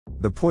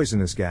The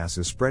poisonous gas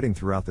is spreading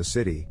throughout the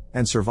city,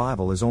 and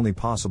survival is only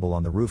possible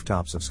on the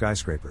rooftops of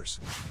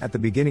skyscrapers. At the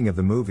beginning of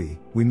the movie,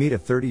 we meet a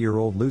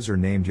 30-year-old loser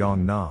named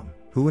Yong Nam,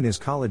 who in his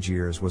college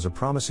years was a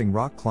promising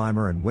rock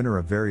climber and winner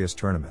of various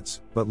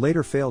tournaments, but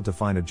later failed to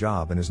find a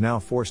job and is now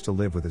forced to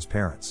live with his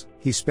parents.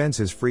 He spends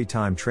his free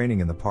time training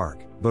in the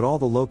park, but all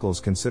the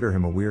locals consider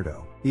him a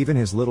weirdo. Even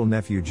his little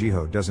nephew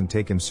Jiho doesn't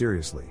take him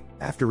seriously.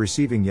 After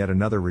receiving yet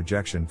another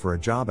rejection for a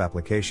job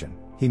application,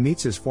 he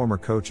meets his former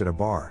coach at a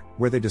bar,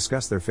 where they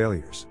discuss their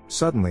failures.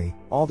 Suddenly,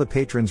 all the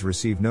patrons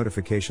receive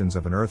notifications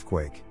of an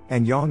earthquake,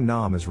 and Yong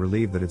Nam is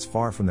relieved that it's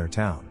far from their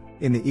town.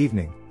 In the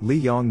evening, Lee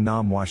Yong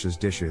Nam washes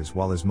dishes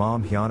while his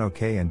mom Hyun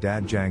Ok and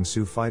dad Jang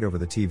Soo fight over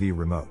the TV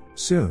remote.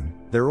 Soon,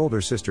 their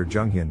older sister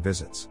Jung Hyun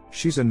visits.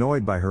 She's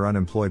annoyed by her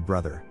unemployed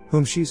brother,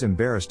 whom she's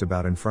embarrassed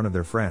about in front of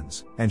their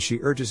friends, and she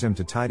urges him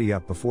to tidy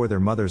up before their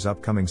mother's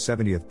upcoming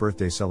 70th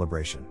birthday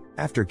celebration.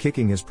 After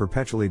kicking his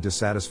perpetually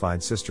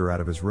dissatisfied sister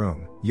out of his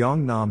room,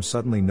 Yong Nam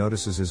suddenly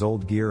notices his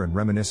old gear and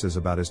reminisces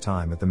about his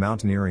time at the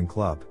mountaineering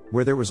club,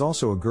 where there was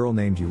also a girl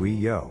named Yui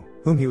Yo,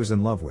 whom he was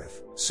in love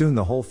with. Soon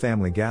the whole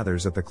family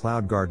gathers at the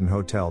Cloud Garden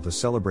Hotel to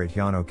celebrate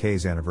Hyun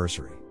Ok's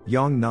anniversary.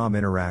 Yong Nam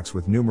interacts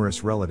with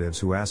numerous relatives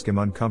who ask him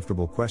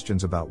uncomfortable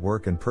questions about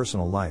work and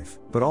personal life,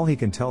 but all he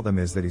can tell them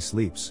is that he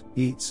sleeps,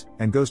 eats,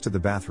 and goes to the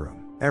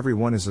bathroom.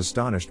 Everyone is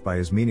astonished by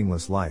his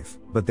meaningless life,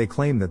 but they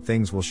claim that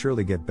things will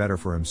surely get better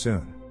for him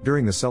soon.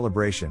 During the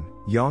celebration,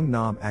 Yong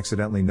Nam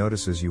accidentally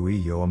notices Yui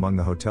Yo among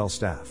the hotel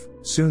staff.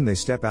 Soon they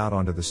step out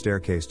onto the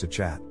staircase to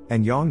chat,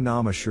 and Yong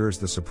Nam assures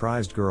the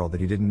surprised girl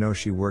that he didn't know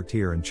she worked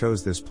here and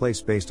chose this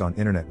place based on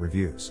internet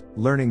reviews.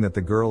 Learning that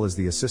the girl is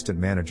the assistant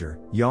manager,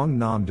 Yong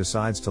Nam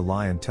decides to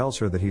lie and tells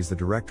her that he's the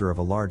director of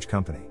a large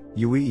company.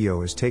 Yui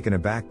Yo is taken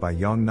aback by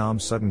Yong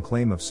Nam's sudden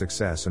claim of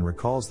success and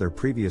recalls their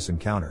previous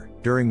encounter,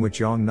 during which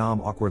Yong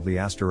Nam awkwardly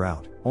asked her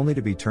out, only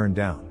to be turned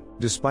down.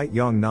 Despite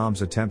Yong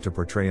Nam's attempt to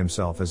portray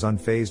himself as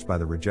unfazed by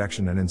the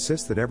rejection and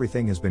insist that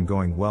everything has been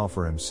going well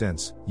for him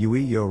since, Yui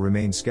Yo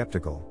remains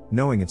skeptical,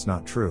 knowing it's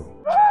not true.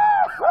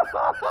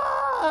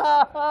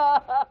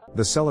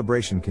 The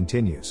celebration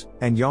continues,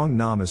 and Yong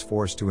Nam is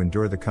forced to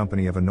endure the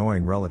company of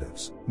annoying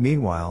relatives.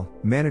 Meanwhile,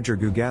 Manager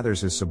Gu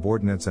gathers his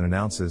subordinates and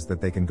announces that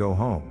they can go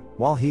home,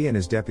 while he and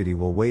his deputy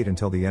will wait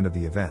until the end of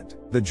the event.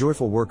 The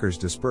joyful workers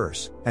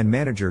disperse, and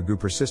Manager Gu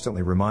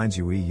persistently reminds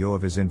Yui Yo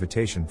of his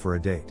invitation for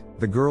a date.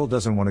 The girl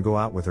doesn't want to go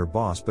out with her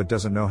boss but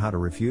doesn't know how to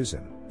refuse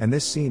him, and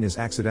this scene is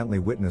accidentally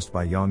witnessed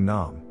by Yong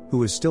Nam,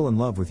 who is still in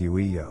love with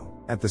Yui Yo.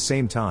 At the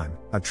same time,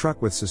 a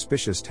truck with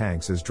suspicious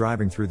tanks is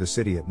driving through the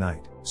city at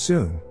night.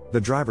 Soon, the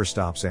driver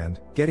stops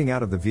and, getting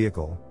out of the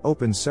vehicle,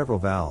 opens several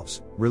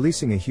valves,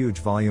 releasing a huge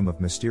volume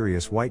of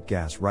mysterious white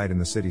gas right in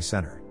the city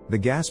center. The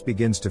gas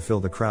begins to fill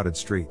the crowded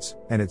streets,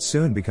 and it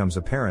soon becomes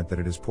apparent that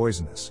it is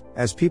poisonous,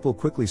 as people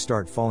quickly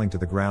start falling to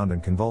the ground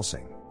and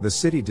convulsing. The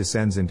city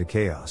descends into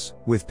chaos,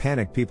 with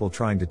panicked people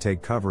trying to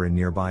take cover in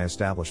nearby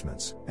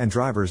establishments, and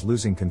drivers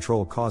losing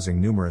control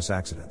causing numerous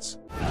accidents.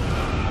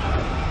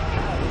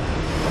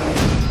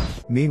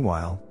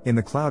 Meanwhile, in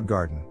the Cloud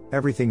Garden,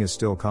 everything is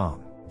still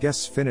calm.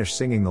 Guests finish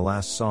singing the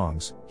last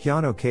songs,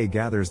 Hyun Ok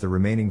gathers the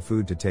remaining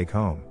food to take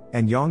home,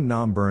 and Yong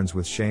Nam burns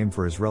with shame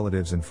for his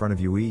relatives in front of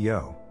Yui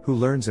Yo, who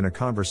learns in a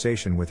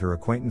conversation with her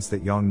acquaintance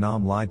that Yong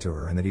Nam lied to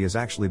her and that he has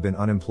actually been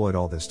unemployed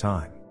all this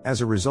time. As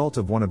a result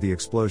of one of the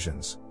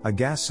explosions, a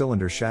gas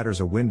cylinder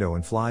shatters a window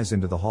and flies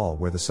into the hall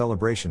where the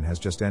celebration has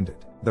just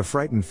ended. The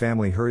frightened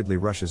family hurriedly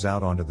rushes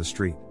out onto the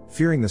street,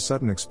 fearing the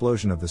sudden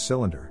explosion of the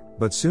cylinder,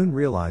 but soon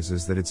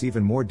realizes that it's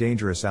even more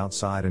dangerous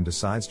outside and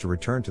decides to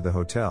return to the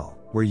hotel,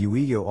 where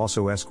Yui Yo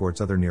also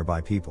escorts other nearby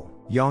people.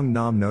 Yong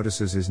Nam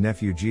notices his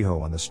nephew Jiho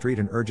on the street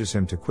and urges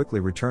him to quickly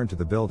return to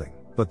the building,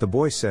 but the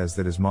boy says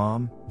that his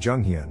mom,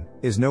 Jung Hyun,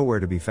 is nowhere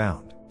to be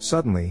found.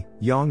 Suddenly,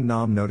 Yong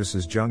Nam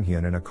notices Jung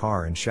Hyun in a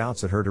car and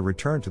shouts at her to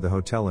return to the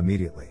hotel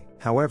immediately.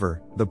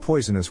 However, the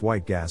poisonous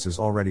white gas is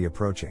already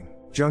approaching.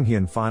 Jung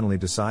Hyun finally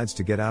decides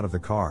to get out of the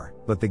car,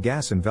 but the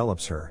gas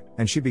envelops her,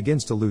 and she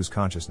begins to lose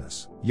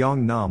consciousness.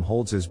 Yong Nam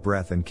holds his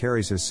breath and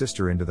carries his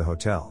sister into the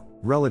hotel.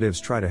 Relatives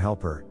try to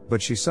help her,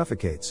 but she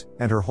suffocates,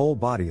 and her whole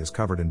body is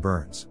covered in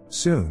burns.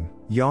 Soon,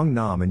 Yong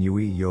Nam and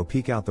Yui Yo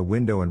peek out the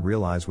window and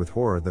realize with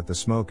horror that the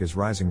smoke is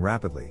rising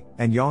rapidly,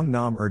 and Yong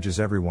Nam urges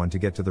everyone to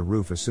get to the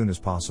roof as soon as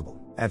possible.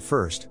 At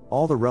first,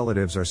 all the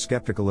relatives are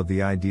skeptical of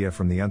the idea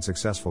from the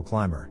unsuccessful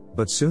climber,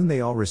 but soon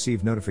they all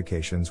receive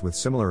notifications with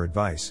similar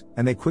advice,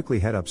 and they quickly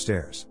head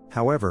upstairs.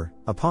 However,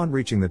 upon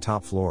reaching the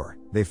top floor,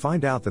 they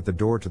find out that the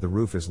door to the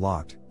roof is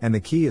locked, and the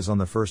key is on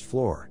the first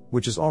floor,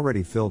 which is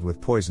already filled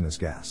with poisonous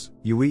gas.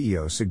 Yui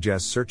Yo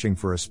suggests searching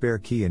for a spare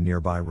key in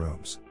nearby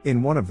rooms.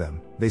 In one of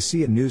them, they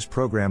see a news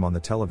program on the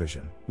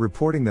television,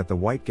 reporting that the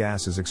white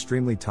gas is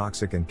extremely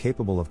toxic and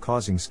capable of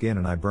causing skin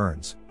and eye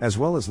burns, as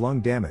well as lung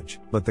damage,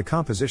 but the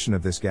composition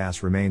of this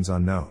gas remains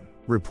unknown.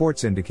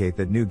 Reports indicate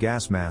that new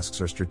gas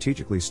masks are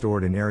strategically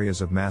stored in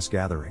areas of mass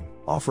gathering,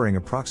 offering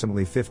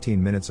approximately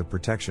 15 minutes of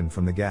protection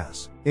from the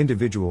gas.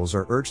 Individuals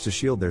are urged to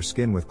shield their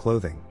skin with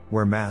clothing,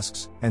 wear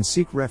masks, and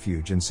seek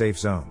refuge in safe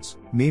zones.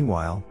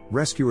 Meanwhile,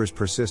 rescuers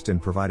persist in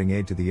providing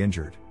aid to the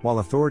injured, while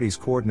authorities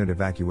coordinate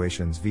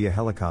evacuations via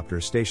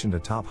helicopters stationed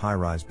atop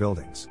high-rise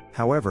buildings.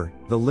 However,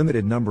 the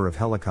limited number of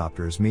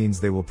helicopters means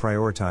they will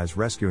prioritize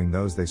rescuing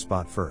those they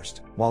spot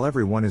first. While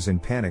everyone is in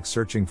panic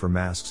searching for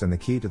masks and the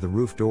key to the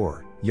roof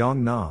door,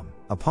 Yong Nam,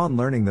 upon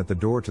learning that the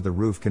door to the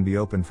roof can be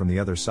opened from the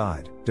other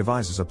side,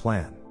 devises a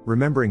plan.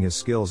 Remembering his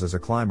skills as a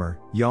climber,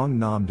 Yong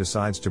Nam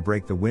decides to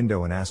break the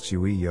window and asks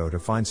Yo to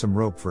find some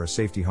rope for a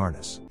safety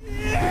harness.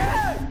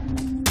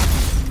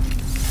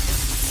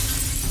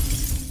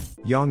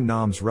 Yong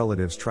Nam's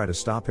relatives try to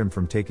stop him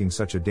from taking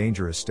such a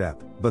dangerous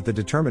step, but the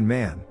determined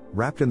man,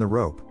 wrapped in the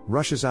rope,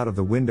 rushes out of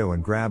the window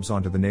and grabs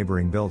onto the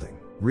neighboring building.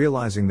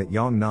 Realizing that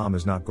Yong Nam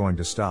is not going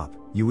to stop,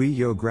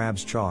 Yo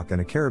grabs chalk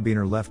and a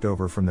carabiner left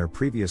over from their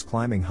previous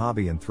climbing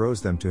hobby and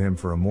throws them to him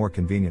for a more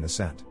convenient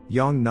ascent.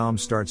 Yong Nam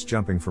starts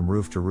jumping from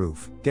roof to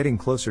roof, getting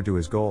closer to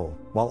his goal,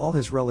 while all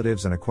his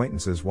relatives and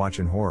acquaintances watch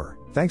in horror,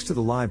 thanks to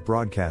the live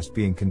broadcast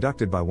being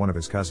conducted by one of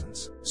his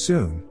cousins.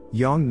 Soon,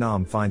 Yong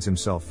Nam finds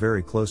himself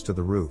very close to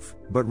the roof,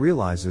 but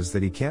realizes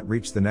that he can't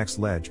reach the next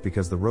ledge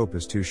because the rope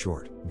is too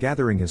short.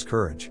 Gathering his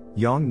courage,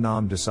 Yong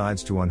Nam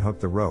decides to unhook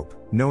the rope,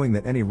 knowing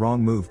that any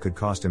wrong move could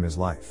cost him his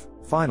life.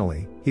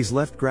 Finally, he's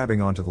left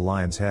grabbing onto the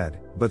lion's head,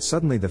 but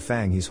suddenly the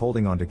fang he's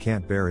holding onto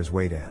can't bear his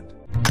weight and...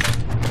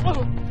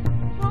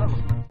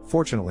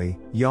 Fortunately,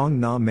 Yong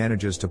Nam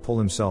manages to pull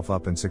himself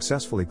up and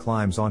successfully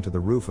climbs onto the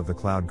roof of the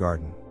cloud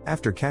garden.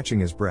 After catching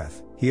his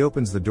breath, he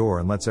opens the door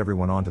and lets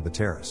everyone onto the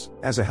terrace.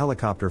 As a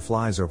helicopter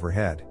flies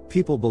overhead,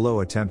 people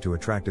below attempt to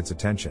attract its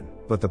attention,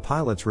 but the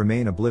pilots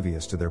remain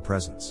oblivious to their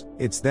presence.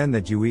 It's then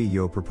that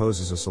Yo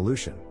proposes a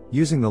solution,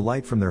 using the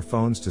light from their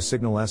phones to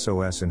signal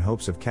SOS in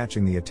hopes of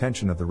catching the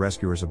attention of the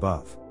rescuers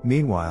above.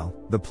 Meanwhile,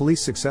 the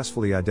police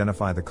successfully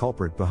identify the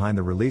culprit behind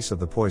the release of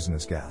the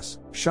poisonous gas.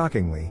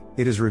 Shockingly,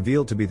 it is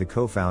revealed to be the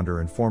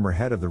co-founder and former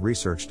head of the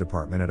research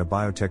department at a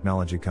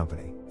biotechnology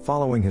company.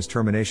 Following his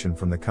termination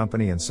from the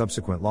company and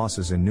subsequent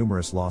losses in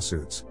numerous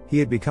lawsuits, he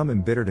had become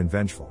embittered and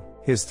vengeful.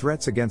 His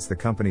threats against the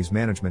company's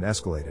management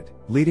escalated,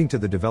 leading to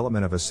the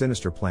development of a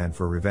sinister plan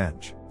for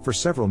revenge. For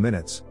several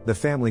minutes, the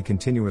family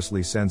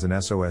continuously sends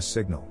an SOS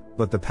signal,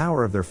 but the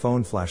power of their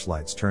phone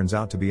flashlights turns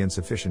out to be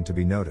insufficient to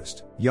be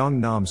noticed.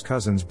 Yong Nam's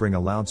cousins bring a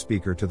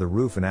loudspeaker to the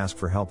roof and ask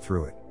for help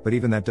through it, but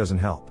even that doesn't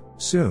help.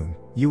 Soon,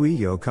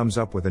 Yo comes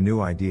up with a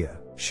new idea.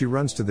 She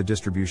runs to the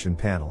distribution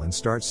panel and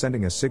starts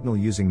sending a signal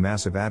using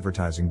massive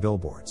advertising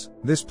billboards.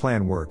 This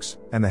plan works,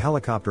 and the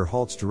helicopter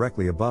halts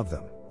directly above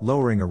them,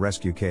 lowering a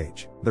rescue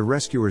cage. The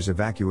rescuers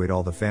evacuate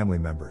all the family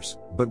members,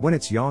 but when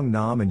it's Yong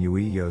Nam and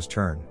Yo's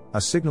turn,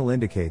 a signal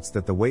indicates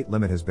that the weight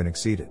limit has been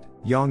exceeded.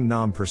 Yong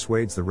Nam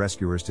persuades the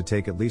rescuers to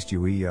take at least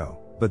Yo,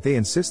 but they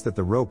insist that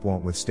the rope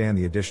won't withstand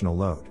the additional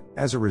load.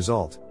 As a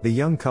result, the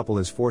young couple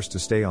is forced to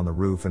stay on the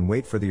roof and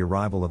wait for the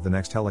arrival of the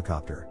next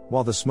helicopter,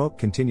 while the smoke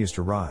continues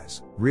to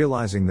rise.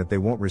 Realizing that they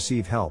won't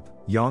receive help,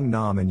 Yong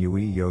Nam and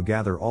Yo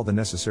gather all the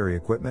necessary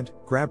equipment,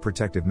 grab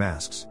protective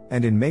masks,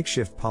 and in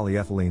makeshift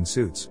polyethylene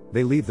suits,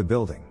 they leave the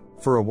building.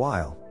 For a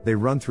while, they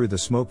run through the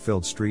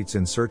smoke-filled streets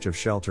in search of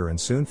shelter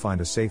and soon find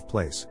a safe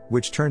place,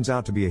 which turns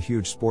out to be a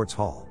huge sports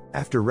hall.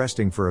 After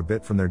resting for a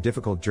bit from their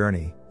difficult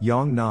journey,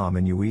 Yong Nam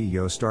and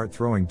Yo start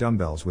throwing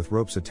dumbbells with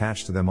ropes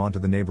attached to them onto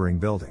the neighboring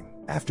building.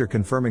 After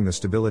confirming the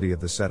stability of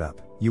the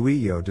setup,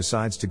 Yo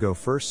decides to go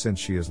first since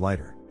she is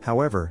lighter.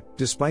 However,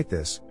 despite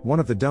this, one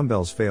of the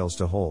dumbbells fails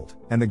to hold,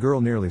 and the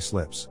girl nearly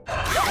slips.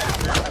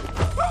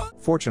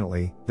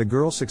 Fortunately, the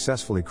girl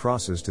successfully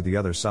crosses to the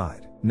other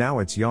side. Now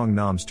it's Yong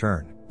Nam's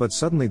turn, but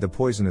suddenly the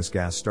poisonous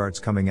gas starts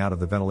coming out of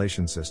the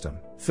ventilation system,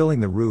 filling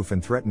the roof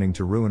and threatening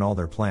to ruin all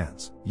their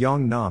plans.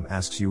 Yong Nam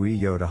asks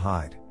Yo to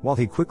hide, while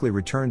he quickly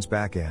returns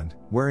back and,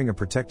 wearing a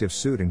protective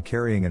suit and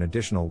carrying an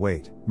additional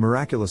weight,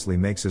 miraculously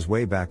makes his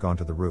way back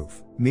onto the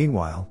roof.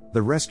 Meanwhile,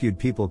 the rescued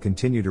people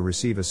continue to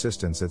receive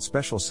assistance at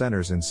special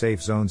centers in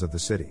safe zones of the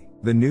city.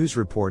 The news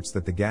reports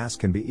that the gas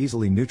can be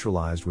easily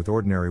neutralized with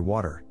ordinary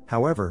water.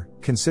 However,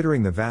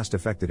 considering the vast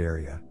affected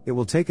area, it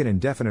will take an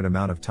indefinite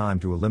amount of time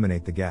to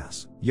eliminate the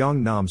gas.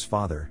 Yong Nam's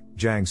father,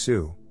 Jang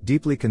Soo,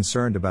 deeply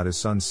concerned about his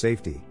son's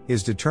safety,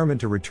 is determined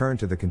to return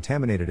to the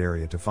contaminated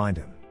area to find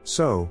him.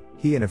 So,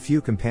 he and a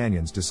few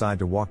companions decide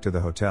to walk to the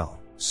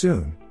hotel.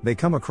 Soon, they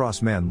come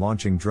across men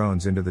launching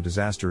drones into the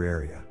disaster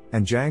area,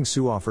 and Jang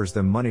Soo offers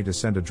them money to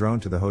send a drone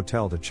to the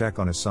hotel to check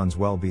on his son's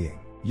well-being.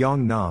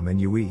 Yong Nam and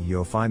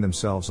Yo find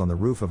themselves on the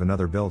roof of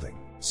another building.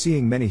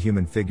 Seeing many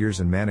human figures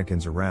and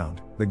mannequins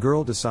around, the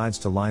girl decides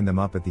to line them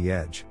up at the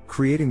edge,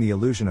 creating the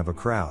illusion of a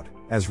crowd,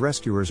 as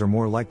rescuers are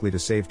more likely to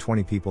save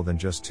 20 people than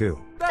just 2.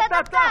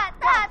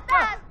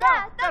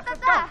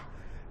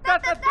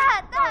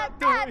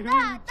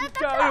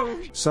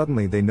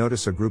 Suddenly they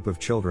notice a group of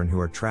children who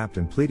are trapped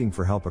and pleading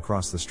for help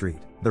across the street.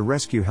 The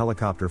rescue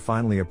helicopter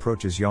finally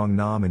approaches Yong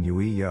Nam and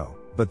Yo,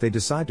 but they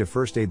decide to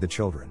first aid the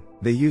children.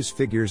 They use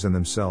figures and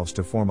themselves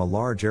to form a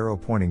large arrow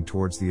pointing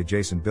towards the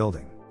adjacent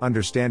building.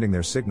 Understanding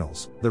their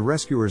signals, the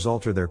rescuers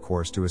alter their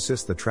course to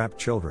assist the trapped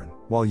children,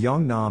 while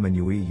Yong Nam and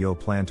Yo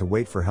plan to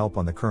wait for help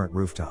on the current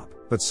rooftop.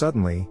 But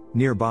suddenly,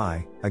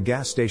 nearby, a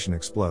gas station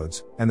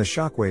explodes, and the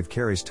shockwave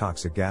carries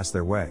toxic gas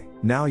their way.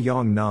 Now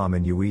Yong Nam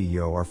and Yui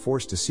Yo are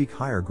forced to seek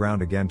higher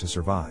ground again to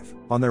survive.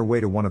 On their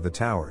way to one of the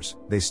towers,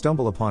 they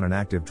stumble upon an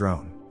active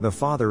drone. The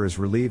father is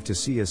relieved to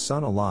see his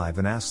son alive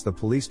and asks the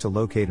police to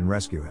locate and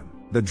rescue him.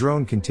 The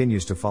drone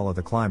continues to follow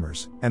the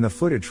climbers, and the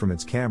footage from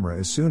its camera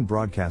is soon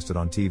broadcasted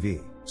on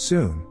TV.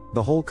 Soon,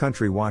 the whole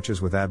country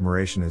watches with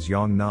admiration as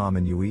Yong Nam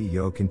and Yui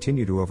Yo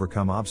continue to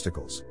overcome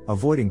obstacles,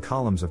 avoiding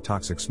columns of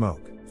toxic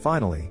smoke.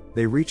 Finally,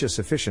 they reach a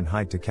sufficient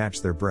height to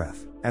catch their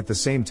breath. At the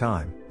same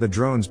time, the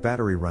drone's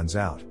battery runs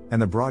out,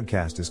 and the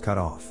broadcast is cut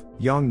off.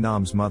 Yong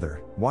Nam's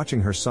mother,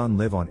 watching her son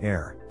live on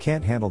air,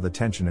 can't handle the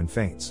tension and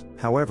faints.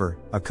 However,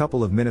 a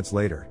couple of minutes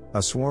later,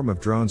 a swarm of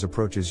drones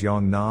approaches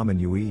Yong Nam and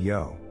Yui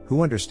Yo,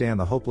 who understand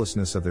the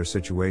hopelessness of their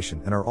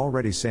situation and are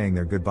already saying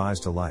their goodbyes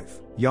to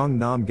life. Yong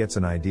Nam gets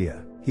an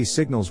idea. He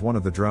signals one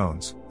of the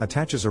drones,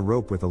 attaches a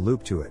rope with a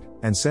loop to it,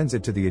 and sends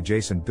it to the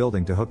adjacent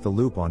building to hook the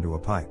loop onto a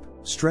pipe.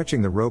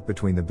 Stretching the rope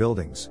between the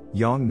buildings,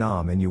 Yong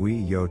Nam and Yui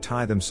Yo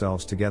tie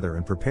themselves together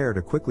and prepare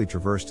to quickly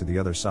traverse to the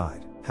other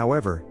side.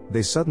 However,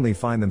 they suddenly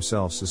find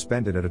themselves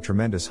suspended at a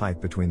tremendous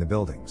height between the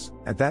buildings.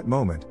 At that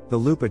moment, the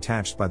loop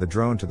attached by the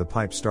drone to the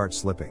pipe starts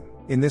slipping.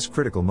 In this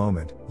critical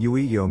moment,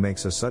 Yui Yo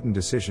makes a sudden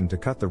decision to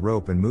cut the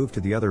rope and move to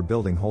the other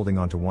building holding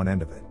onto one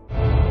end of it.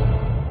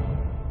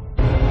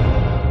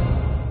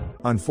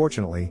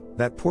 Unfortunately,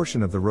 that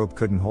portion of the rope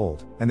couldn't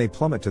hold, and they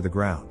plummet to the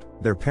ground.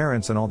 Their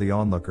parents and all the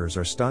onlookers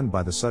are stunned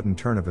by the sudden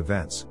turn of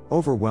events,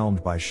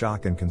 overwhelmed by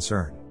shock and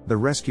concern. The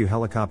rescue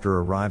helicopter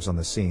arrives on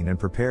the scene and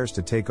prepares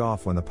to take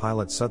off when the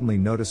pilot suddenly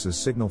notices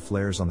signal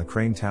flares on the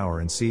crane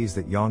tower and sees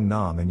that Yong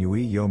Nam and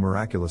Yui Yo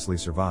miraculously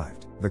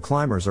survived. The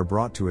climbers are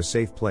brought to a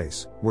safe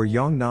place, where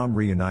Yong Nam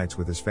reunites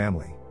with his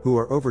family, who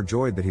are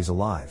overjoyed that he's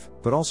alive,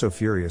 but also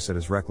furious at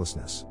his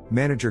recklessness.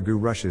 Manager Gu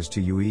rushes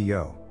to Yui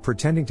Yo,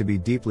 pretending to be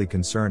deeply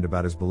concerned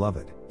about his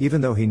beloved, even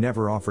though he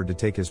never offered to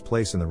take his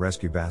place in the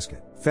rescue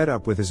basket. Fed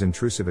up with his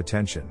intrusive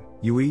attention,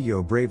 Yui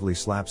Yo bravely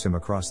slaps him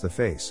across the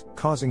face,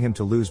 causing him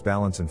to lose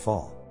balance and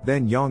fall.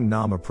 Then Yong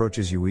Nam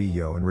approaches Yui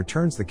Yo and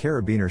returns the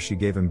carabiner she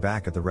gave him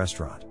back at the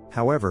restaurant.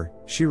 However,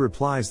 she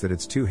replies that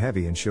it's too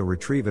heavy and she'll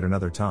retrieve it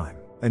another time.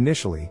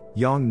 Initially,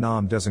 Yong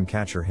Nam doesn't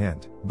catch her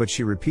hint, but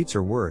she repeats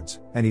her words,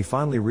 and he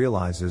finally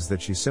realizes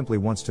that she simply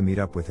wants to meet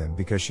up with him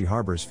because she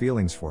harbors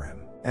feelings for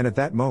him. And at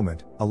that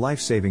moment, a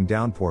life-saving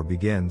downpour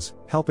begins,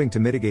 helping to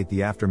mitigate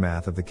the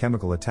aftermath of the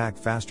chemical attack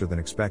faster than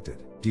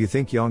expected. Do you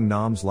think Yong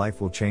Nam's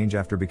life will change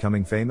after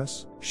becoming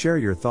famous? Share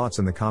your thoughts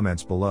in the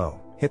comments below,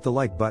 hit the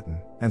like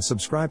button, and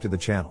subscribe to the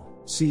channel.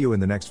 See you in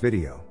the next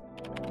video.